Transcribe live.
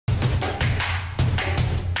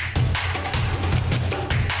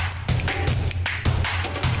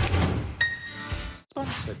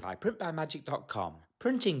by printbymagic.com,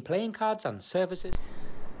 printing playing cards and services.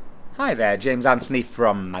 Hi there, James Anthony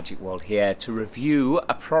from Magic World here to review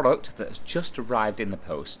a product that has just arrived in the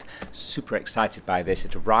post. Super excited by this.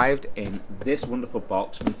 It arrived in this wonderful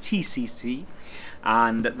box from TCC,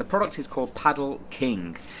 and the product is called Paddle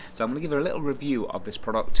King. So I'm going to give a little review of this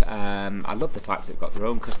product. I love the fact they've got their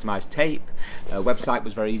own customized tape. Website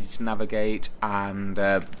was very easy to navigate, and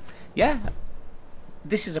yeah,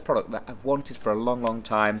 this is a product that I've wanted for a long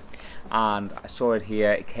time, and I saw it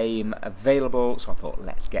here. It came available, so I thought,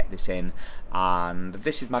 let's get this in. And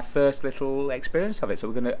this is my first little experience of it, so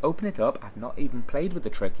we're going to open it up. I've not even played with the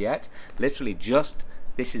trick yet. Literally just,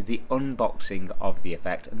 this is the unboxing of the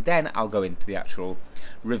effect, and then I'll go into the actual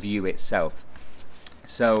review itself.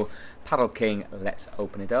 So, Paddle King, let's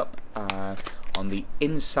open it up. On the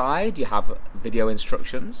inside, you have video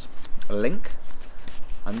instructions, a link,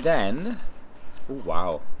 and then, oh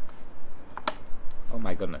wow, oh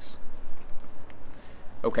my goodness.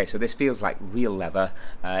 Okay, so this feels like real leather.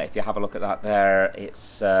 If you have a look at that there,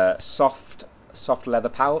 it's soft leather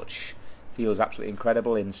pouch. Feels absolutely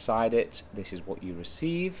incredible inside it. This is what you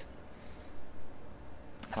receive.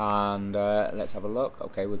 And let's have a look.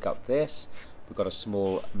 Okay, we've got this. We've got a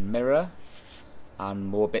small mirror and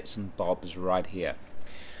more bits and bobs right here.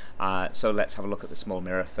 So let's have a look at the small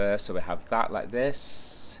mirror first. So we have that like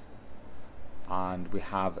this. And we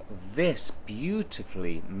have this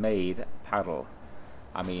beautifully made paddle.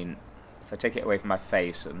 I mean, if I take it away from my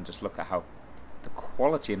face and just look at how the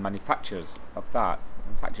quality and manufacturemanship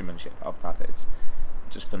of that, it's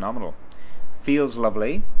just phenomenal. Feels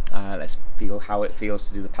lovely. Let's feel how it feels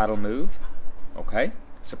to do the paddle move. Okay,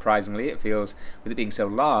 surprisingly, it feels, with it being so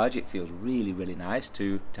large, it feels really nice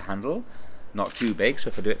to handle. Not too big, so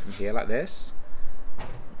if I do it from here like this,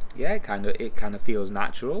 yeah, it kind of feels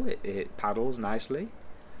natural. It paddles nicely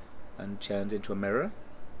and turns into a mirror.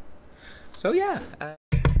 So yeah.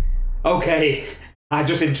 Okay, I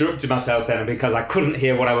just interrupted myself then because I couldn't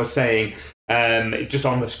hear what I was saying just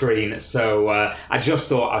on the screen. So I just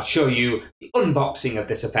thought I'd show you the unboxing of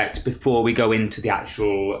this effect before we go into the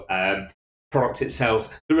actual product itself,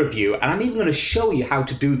 the review, and I'm even going to show you how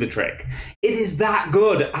to do the trick. It is that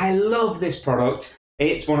good. I love this product.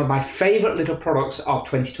 It's one of my favourite little products of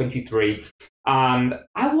 2023, and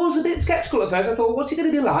I was a bit sceptical at first. I thought, what's it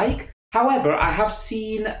going to be like? However, I have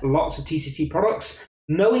seen lots of TCC products,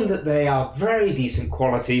 knowing that they are very decent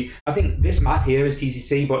quality. I think this mat here is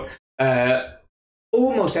TCC, but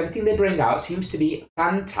almost everything they bring out seems to be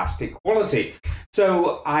fantastic quality.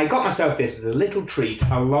 So I got myself this as a little treat,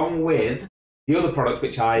 along with the other product,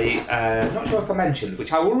 which I'm not sure if I mentioned,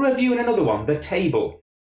 which I will review in another one, the table.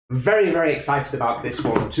 Very excited about this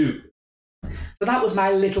one too. So that was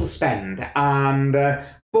my little spend, and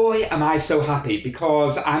boy am I so happy,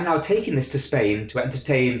 because I'm now taking this to Spain to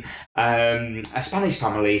entertain a Spanish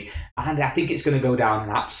family, and I think it's going to go down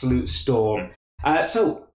an absolute storm.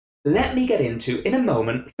 So let me get into, in a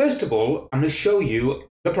moment, first of all, I'm going to show you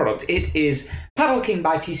the product. It is Paddle King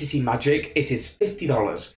by TCC Magic. It is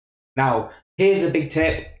 $50. Now, here's the big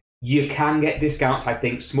tip. You can get discounts, I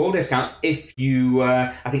think, small discounts, if you,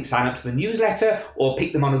 I think, sign up to the newsletter or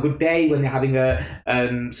pick them on a good day when they're having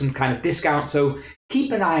some kind of discount. So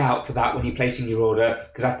keep an eye out for that when you're placing your order,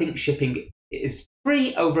 because I think shipping is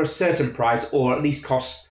free over a certain price, or at least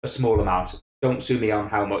costs a small amount. Don't sue me on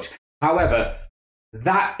how much. However,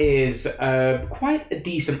 that is quite a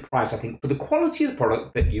decent price, I think, for the quality of the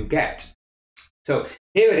product that you get. So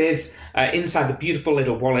here it is, inside the beautiful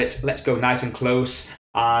little wallet. Let's go nice and close.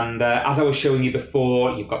 And as I was showing you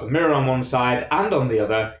before, you've got the mirror on one side and on the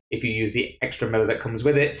other. If you use the extra mirror that comes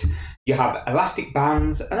with it, you have elastic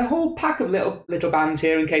bands and a whole pack of little bands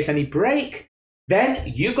here in case any break.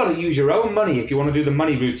 Then you've got to use your own money if you want to do the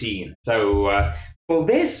money routine. So for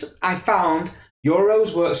this, I found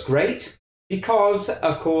Euros works great because,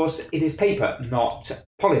 of course, it is paper, not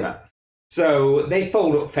polymer. So they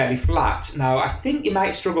fold up fairly flat. Now, I think you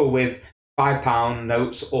might struggle with £5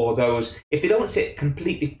 notes, or those, if they don't sit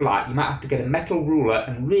completely flat, you might have to get a metal ruler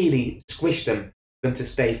and really squish them to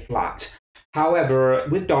stay flat. However,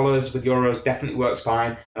 with dollars, with euros, definitely works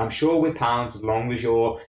fine. And I'm sure with pounds, as long as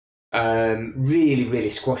you're really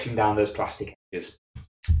squashing down those plastic edges.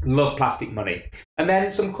 Love plastic money. And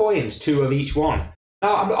then some coins, 2 of each one.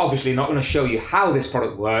 Now, I'm obviously not going to show you how this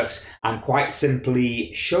product works. I'm quite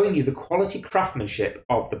simply showing you the quality craftsmanship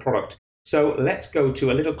of the product. So let's go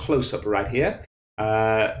to a little close-up right here.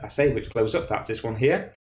 I say which close-up, that's this one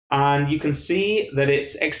here. And you can see that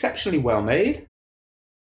it's exceptionally well made.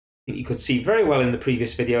 I think you could see very well in the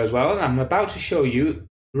previous video as well. And I'm about to show you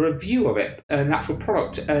review of it, an actual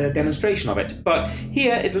product demonstration of it. But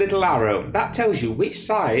here is a little arrow. That tells you which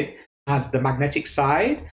side has the magnetic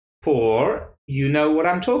side for, you know what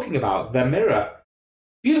I'm talking about, the mirror.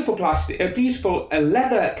 Beautiful plastic, a beautiful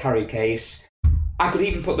leather carry case. I could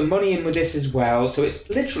even put the money in with this as well. So it's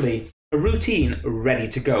literally a routine ready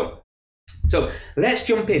to go. So let's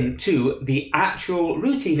jump into the actual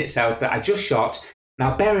routine itself that I just shot.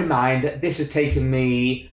 Now, bear in mind, this has taken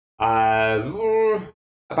me about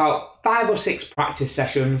 5 or 6 practice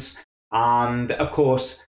sessions. And of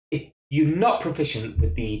course, if you're not proficient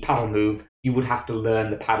with the paddle move, you would have to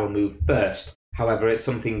learn the paddle move first. However, it's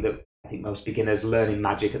something that I think most beginners learn in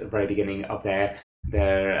Magic at the very beginning of their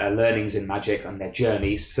learnings in Magic and their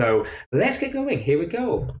journeys. So let's get going. Here we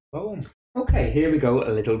go. Boom. Okay, here we go, a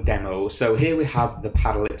little demo. So here we have the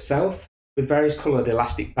paddle itself with various coloured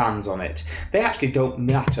elastic bands on it. They actually don't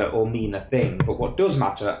matter or mean a thing, but what does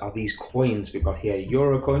matter are these coins we've got here.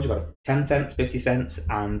 Euro coins, we've got 10 cents, 50 cents,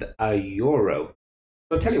 and a euro.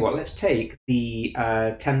 So I'll tell you what, let's take the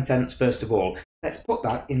 10 cents first of all. Let's put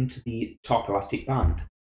that into the top elastic band.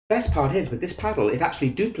 Best part is, with this paddle, it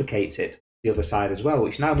actually duplicates it the other side as well,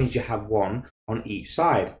 which now means you have one on each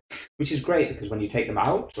side, which is great because when you take them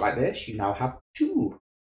out like this, you now have 2.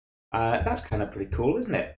 That's kind of pretty cool,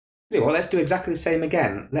 isn't it? Well, let's do exactly the same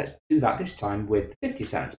again. Let's do that this time with 50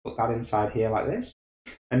 cents. Put that inside here like this.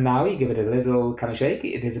 And now you give it a little kind of shake.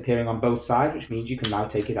 It is appearing on both sides, which means you can now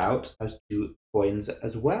take it out as 2 coins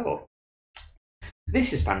as well.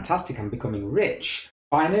 This is fantastic. I'm becoming rich.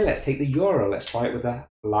 Finally, let's take the euro. Let's try it with a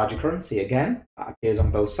larger currency. Again, that appears on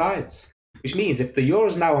both sides. Which means if the euro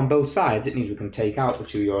is now on both sides, it means we can take out the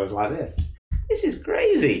 2 euros like this. This is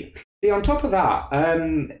crazy. See, on top of that,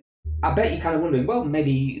 I bet you're kind of wondering, well,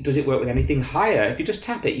 maybe does it work with anything higher? If you just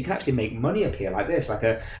tap it, you can actually make money appear like this.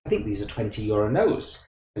 I think these are 20 euro notes.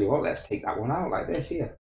 Tell you what, let's take that one out like this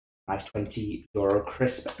here. Nice 20 euro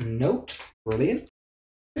crisp note. Brilliant.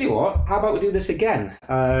 Tell you what, how about we do this again?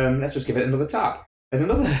 Let's just give it another tap. There's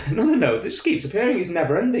another note that just keeps appearing. It's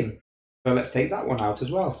never ending. So let's take that one out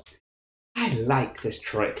as well. I like this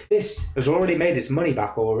trick. This has already made its money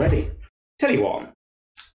back already. Tell you what,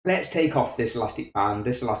 let's take off this elastic band,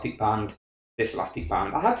 this elastic band, this elastic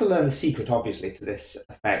band. I had to learn the secret, obviously, to this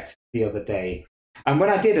effect the other day. And when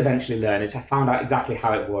I did eventually learn it, I found out exactly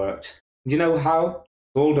how it worked. Do you know how?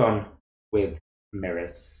 It's all done with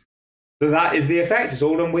mirrors. So that is the effect. It's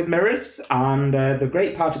all done with mirrors. And the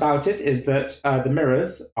great part about it is that the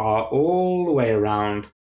mirrors are all the way around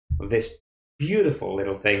this beautiful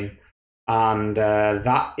little thing. And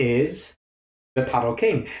that is the Paddle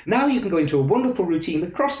King. Now you can go into a wonderful routine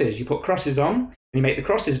with crosses. You put crosses on and you make the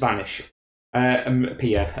crosses vanish,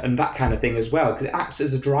 appear, and that kind of thing as well, because it acts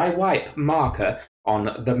as a dry wipe marker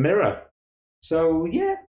on the mirror. So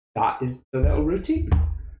yeah, that is the little routine.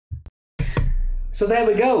 So there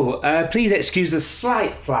we go. Please excuse the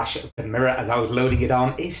slight flash of the mirror as I was loading it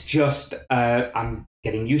on. It's just, I'm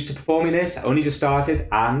getting used to performing this. I only just started,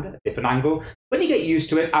 and a different angle. When you get used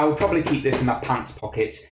to it, I will probably keep this in my pants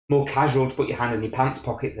pocket. More casual to put your hand in your pants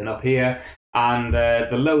pocket than up here. And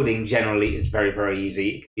the loading generally is very, very easy.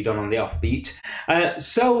 It can be done on the offbeat.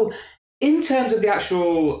 So in terms of the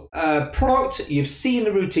actual product, you've seen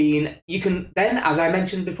the routine. You can then, as I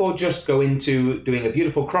mentioned before, just go into doing a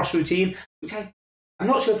beautiful cross routine, which I'm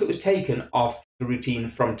not sure if it was taken off the routine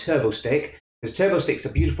from TurboStick, because TurboStick's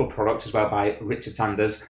a beautiful product as well by Richard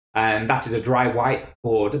Sanders, and that is a dry wipe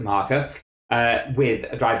board marker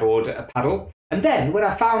with a dry board paddle. And then when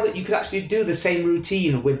I found that you could actually do the same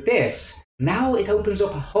routine with this, now it opens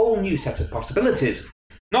up a whole new set of possibilities.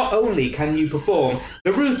 Not only can you perform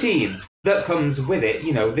the routine that comes with it,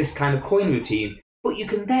 you know, this kind of coin routine, but you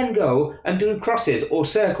can then go and do crosses or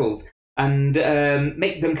circles and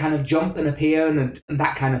make them kind of jump and appear and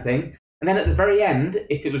that kind of thing. And then at the very end,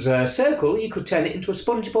 if it was a circle, you could turn it into a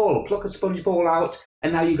sponge ball, pluck a sponge ball out,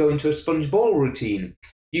 and now you go into a sponge ball routine.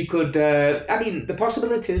 You could, I mean, the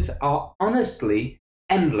possibilities are honestly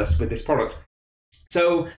endless with this product.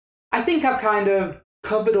 So I think I've kind of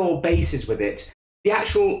covered all bases with it. The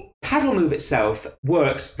actual paddle move itself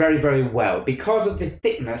works very, very well because of the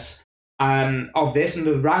thickness of this and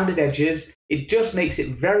the rounded edges. It just makes it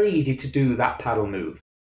very easy to do that paddle move.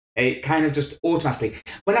 It kind of just automatically.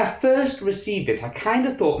 When I first received it, I kind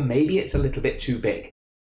of thought maybe it's a little bit too big.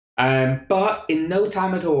 But in no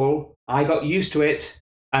time at all, I got used to it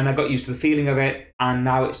and I got used to the feeling of it. And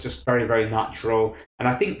now it's just very, very natural. And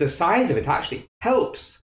I think the size of it actually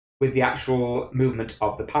helps with the actual movement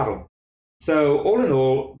of the paddle. So all in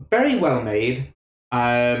all, very well made,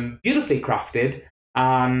 beautifully crafted.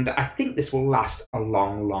 And I think this will last a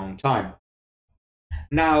long, long time.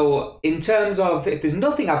 Now, in terms of if there's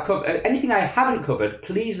nothing I've covered, anything I haven't covered,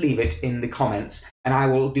 please leave it in the comments and I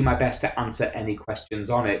will do my best to answer any questions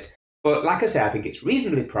on it. But like I say, I think it's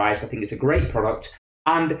reasonably priced. I think it's a great product.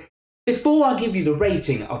 And before I give you the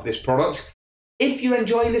rating of this product, if you're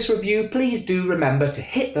enjoying this review, please do remember to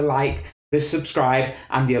hit the like, the subscribe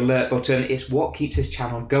and the alert button. It's what keeps this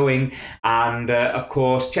channel going. And of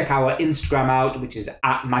course, check our Instagram out, which is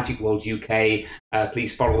at Magic World UK.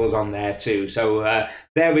 Please follow us on there too. So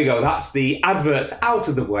there we go. That's the adverts out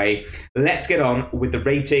of the way. Let's get on with the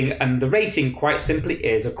rating. And the rating quite simply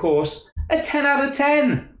is, of course, a 10 out of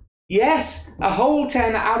 10. Yes, a whole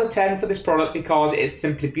 10 out of 10 for this product because it's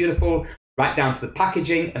simply beautiful, right down to the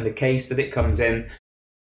packaging and the case that it comes in.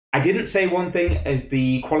 I didn't say one thing is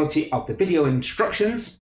the quality of the video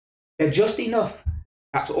instructions. They're just enough.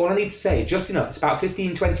 That's all I need to say, just enough. It's about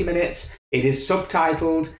 15-20 minutes. It is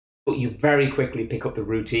subtitled, but you very quickly pick up the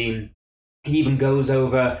routine. He even goes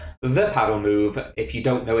over the paddle move if you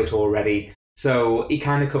don't know it already. So he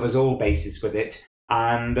kind of covers all bases with it.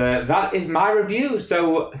 And that is my review.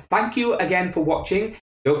 So thank you again for watching.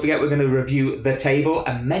 Don't forget we're going to review the table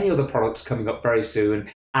and many other products coming up very soon.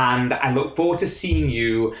 And I look forward to seeing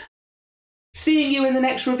you in the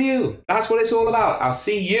next review. That's what it's all about. I'll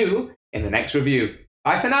see you in the next review.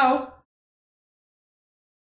 Bye for now.